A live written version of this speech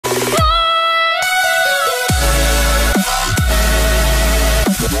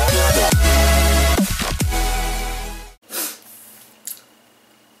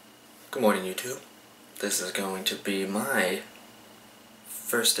This is going to be my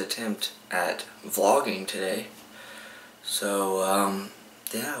first attempt at vlogging today. So,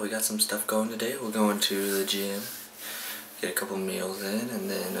 yeah, we got some stuff going today. We're going to the gym, get a couple meals in, and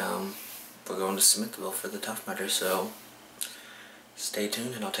then we're going to Smithville for the Tough Mudder. So, stay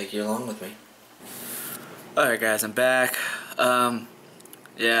tuned and I'll take you along with me. Alright guys, I'm back.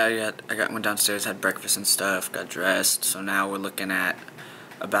 Yeah, went downstairs, had breakfast and stuff, got dressed. So now we're looking at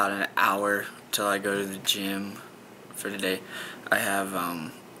about an hour till I go to the gym for today. I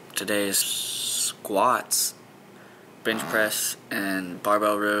have today's squats, bench press, and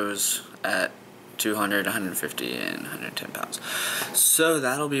barbell rows at 200, 150, and 110 pounds. So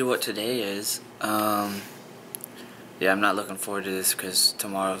that'll be what today is. Yeah, I'm not looking forward to this because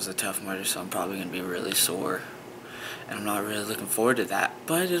tomorrow's the Tough Mudder, so I'm probably going to be really sore. And I'm not really looking forward to that,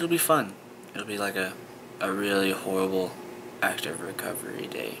 but it'll be fun. It'll be like a really horrible active recovery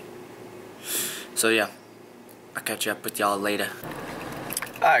day. So yeah, I'll catch up with y'all later.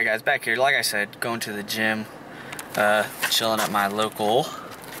 Alright guys, back here, like I said, going to the gym, chilling at my local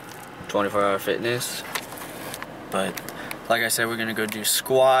 24-hour fitness. But like I said, we're gonna go do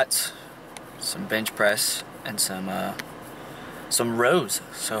squats, some bench press, and some rows.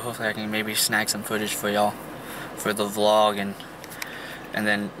 So hopefully I can maybe snag some footage for y'all for the vlog, and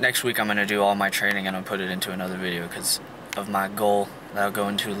then next week I'm gonna do all my training and I'll put it into another video because of my goal that I'll go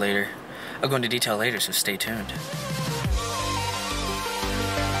into later. I'll go into detail later, so stay tuned.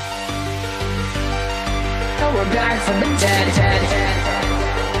 Oh, we're back from the dead.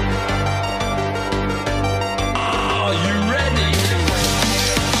 Are you ready?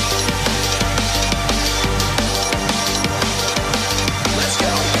 Let's go.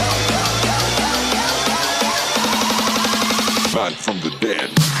 Back from the dead.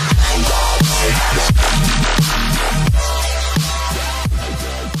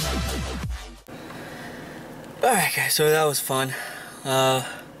 Alright guys, so that was fun.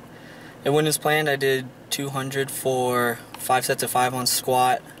 It went as planned. I did 200 for 5 sets of 5 on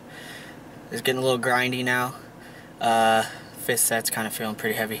squat. It's getting a little grindy now. 5th set's kind of feeling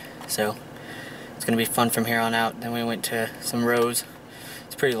pretty heavy, so it's gonna be fun from here on out. Then we went to some rows.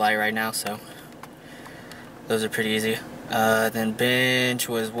 It's pretty light right now, so those are pretty easy. Then bench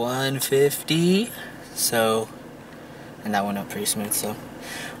was 150, so, and that went up pretty smooth. So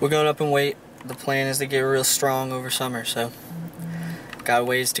we're going up in weight. The plan is to get real strong over summer, so got a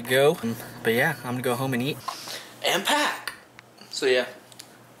ways to go. But yeah, I'm gonna go home and eat and pack. So yeah,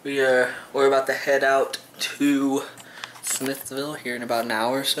 we're about to head out to Smithville here in about an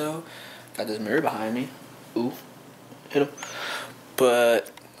hour or so. Got this mirror behind me. Ooh, hit him.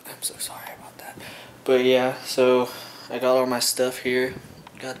 But I'm so sorry about that. But yeah, so I got all my stuff here.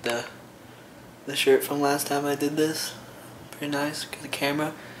 Got the shirt from last time I did this. Pretty nice. Got the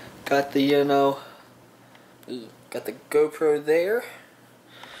camera. Got the, got the GoPro there.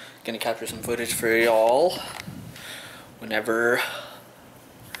 Gonna capture some footage for y'all whenever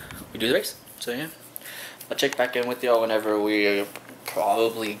we do the race. So yeah, I'll check back in with y'all whenever we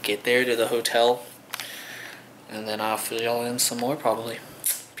probably get there to the hotel. And then I'll fill y'all in some more probably.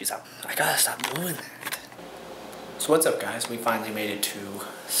 Peace out. I gotta stop doing that. So what's up guys, we finally made it to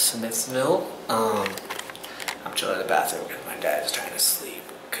Smithville. I'm chilling in the bathroom because my dad's trying to sleep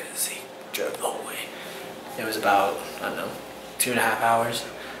because he drove the whole way. It was about, I don't know, 2.5 hours.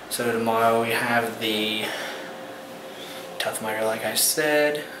 So tomorrow we have the Tough Mudder like I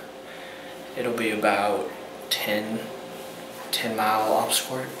said. It'll be about 10-mile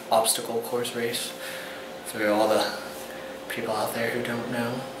obstacle course race for all the people out there who don't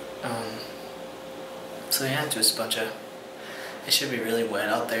know. So yeah, just a bunch of, it should be really wet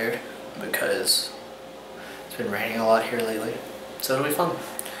out there because it's been raining a lot here lately, so it'll be fun.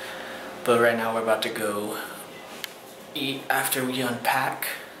 But right now we're about to go eat after we unpack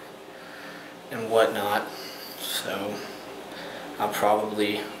and whatnot, so I'll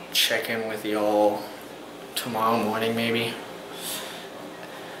probably check in with y'all tomorrow morning maybe.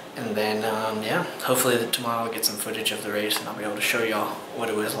 And then yeah, hopefully tomorrow I'll get some footage of the race and I'll be able to show y'all what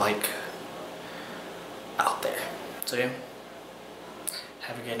it was like out there. So yeah,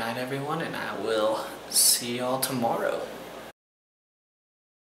 have a good night everyone, and I will see y'all tomorrow.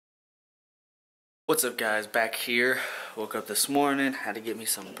 What's up guys, back here. Woke up this morning, had to get me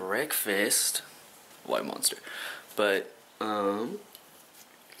some breakfast. White Monster. But yeah,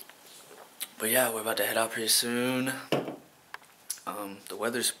 we're about to head out pretty soon. The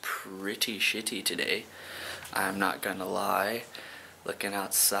weather's pretty shitty today. I'm not gonna lie. Looking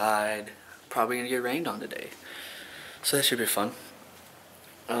outside, probably gonna get rained on today. So that should be fun.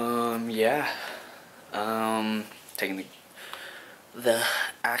 Yeah. Taking the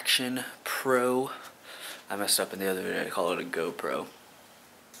Action Pro I messed up in the other video. I call it a GoPro,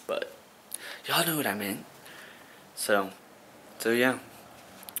 but y'all know what I meant. So yeah.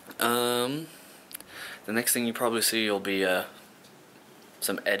 The next thing you probably see will be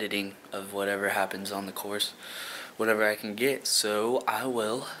some editing of whatever happens on the course, whatever I can get. So I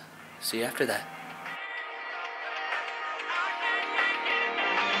will see you after that.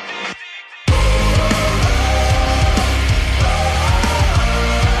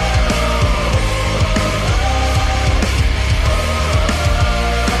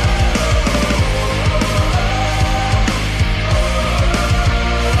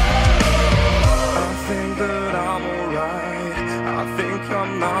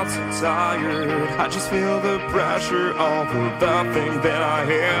 Tired. I just feel the pressure of the thing that I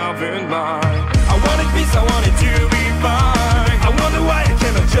have in mind. I wanted peace, I wanted to be fine. I wonder why I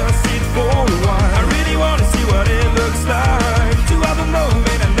cannot just sit for a while. I really want to see what it looks like. To have a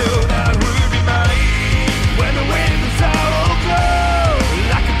moment I know that would be mine. When the windows are all closed,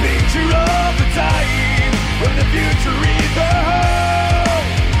 like a picture of the time when the future is the home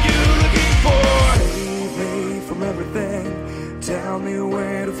you're looking for. Save me from everything. Tell me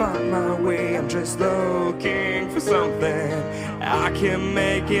where to find my way. I'm just looking for something I can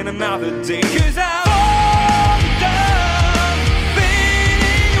make in another day. 'Cause I'm all done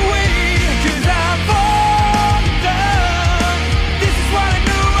fading away. 'Cause I'm all done. This is what I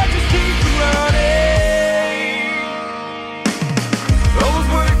know, I just keep running. Always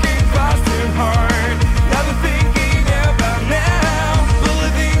working fast and hard, never thinking about now. But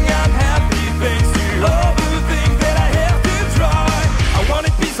living I'm happy thanks to all the things that I have to try. I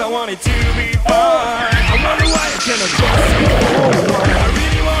wanted peace, I wanted to be fine. I wonder why I cannot just see forward. I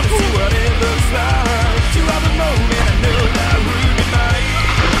really want to see what it looks like. To have a moment I know that would be mine.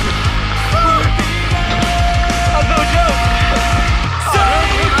 Would be mine. Oh, no joke.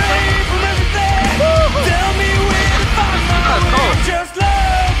 Save me from everything. Tell me where to find my way. I'm just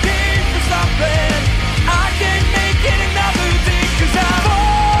looking for something I can make it another day. 'Cause I'm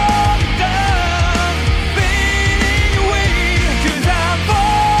all done fading away. 'Cause I'm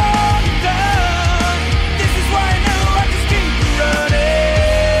all done. This is why I know I just keep running.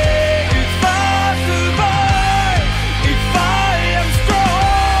 If I survive, if I am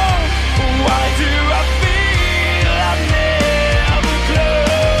strong, why do I feel I'm never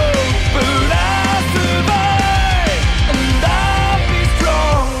close? But I survive and I'll be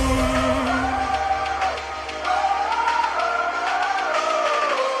strong.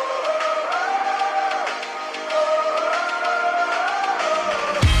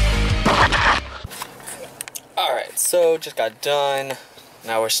 Alright, so just got done.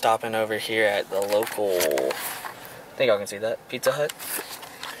 Now we're stopping over here at the local, I think y'all can see that, Pizza Hut.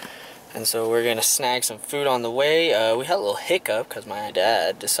 And so we're gonna snag some food on the way. We had a little hiccup because my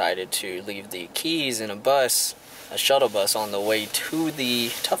dad decided to leave the keys in a shuttle bus on the way to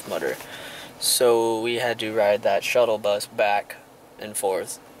the Tough Mudder. So we had to ride that shuttle bus back and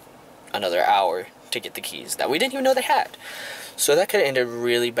forth another hour to get the keys that we didn't even know they had. So that could have ended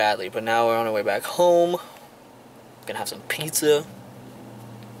really badly, but now we're on our way back home. Gonna have some pizza,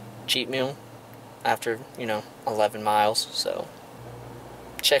 cheat meal, after, 11 miles. So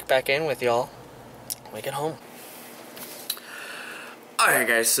check back in with y'all when we get home. Alright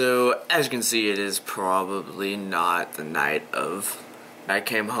guys, so as you can see, it is probably not the night of. I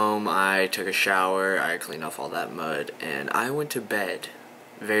came home, I took a shower, I cleaned off all that mud, and I went to bed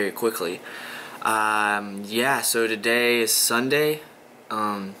very quickly. Yeah, so today is Sunday.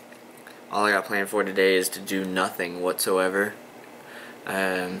 All I got planned for today is to do nothing whatsoever.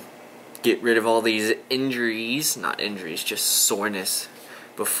 Get rid of all these injuries, not injuries, just soreness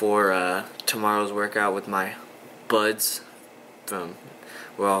before tomorrow's workout with my buds.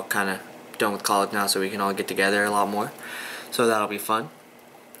 We're all kind of done with college now, so we can all get together a lot more. So that'll be fun.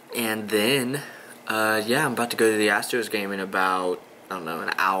 And then, yeah, I'm about to go to the Astros game in about, I don't know,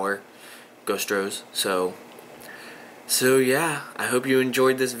 an hour. Go Stros. So yeah, I hope you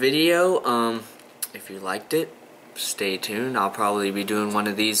enjoyed this video. If you liked it, stay tuned. I'll probably be doing one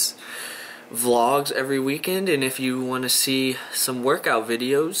of these vlogs every weekend, and if you want to see some workout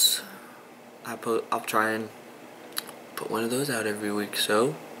videos, I'll try and put one of those out every week.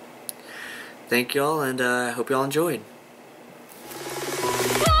 So thank y'all, and I hope y'all enjoyed.